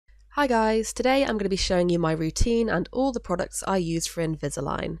Hi guys, today I'm going to be showing you my routine and all the products I use for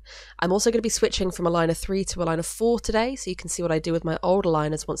Invisalign. I'm also going to be switching from aligner 3 to aligner 4 today, so you can see what I do with my old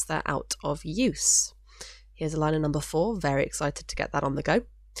aligners once they're out of use. Here's aligner number 4, very excited to get that on the go.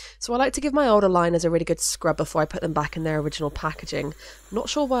 So I like to give my old aligners a really good scrub before I put them back in their original packaging. Not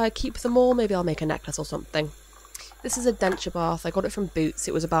sure why I keep them all, maybe I'll make a necklace or something. This is a denture bath, I got it from Boots,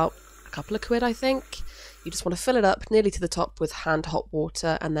 it was about a couple of quid I think. You just want to fill it up nearly to the top with hand hot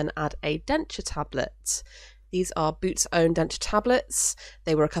water and then add a denture tablet. These are Boots' own denture tablets.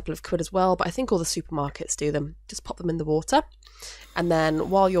 They were a couple of quid as well, but I think all the supermarkets do them. Just pop them in the water. And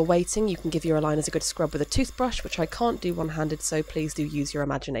then while you're waiting, you can give your aligners a good scrub with a toothbrush, which I can't do one-handed, so please do use your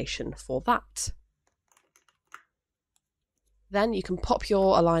imagination for that. Then you can pop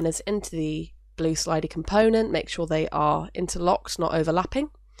your aligners into the blue slidey component, make sure they are interlocked, not overlapping.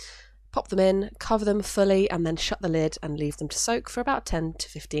 Pop them in, cover them fully, and then shut the lid and leave them to soak for about 10 to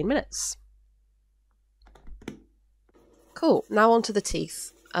 15 minutes. Cool, now onto the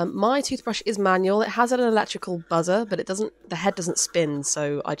teeth. My toothbrush is manual. It has an electrical buzzer, but the head doesn't spin,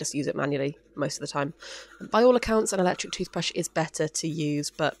 so I just use it manually most of the time. By all accounts, an electric toothbrush is better to use,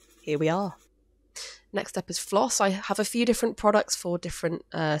 but here we are. Next up is floss. I have a few different products for different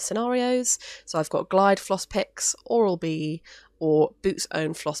scenarios. So I've got Glide floss picks, Oral-B, or Boots'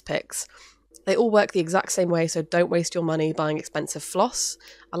 own floss picks. They all work the exact same way, so don't waste your money buying expensive floss.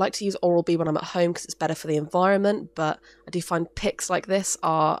 I like to use Oral-B when I'm at home because it's better for the environment, but I do find picks like this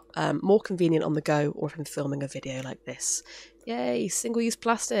are more convenient on the go or if I'm filming a video like this. Yay, single-use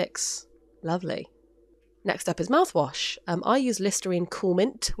plastics. Lovely. Next up is mouthwash. I use Listerine Cool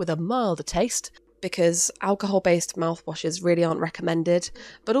Mint with a milder taste, because alcohol-based mouthwashes really aren't recommended,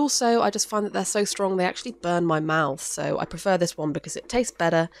 but also I just find that they're so strong they actually burn my mouth, so I prefer this one because it tastes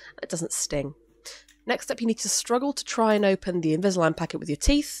better and it doesn't sting. Next up, you need to struggle to try and open the Invisalign packet with your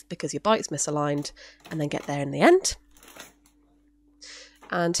teeth because your bite's misaligned, and then get there in the end.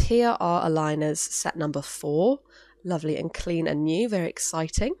 And here are aligners set number 4, lovely and clean and new, very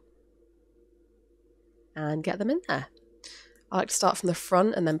exciting. And get them in there. I like to start from the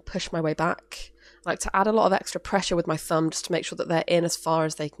front and then push my way back. I like to add a lot of extra pressure with my thumb just to make sure that they're in as far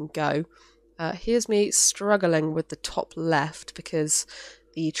as they can go. Here's me struggling with the top left because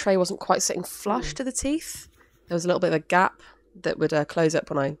the tray wasn't quite sitting flush to the teeth. There was a little bit of a gap that would close up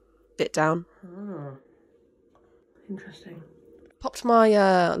when I bit down. Oh, interesting. Popped my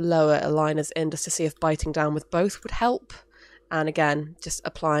lower aligners in just to see if biting down with both would help. And again, just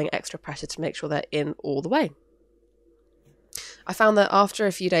applying extra pressure to make sure they're in all the way. I found that after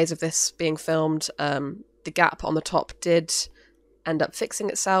a few days of this being filmed, the gap on the top did end up fixing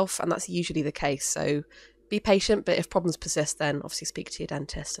itself, and that's usually the case. So be patient, but if problems persist, then obviously speak to your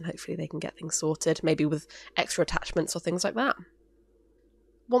dentist and hopefully they can get things sorted, maybe with extra attachments or things like that.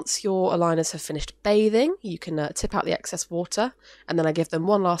 Once your aligners have finished bathing, you can tip out the excess water, and then I give them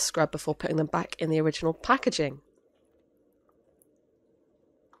one last scrub before putting them back in the original packaging.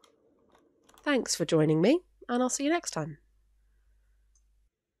 Thanks for joining me, and I'll see you next time.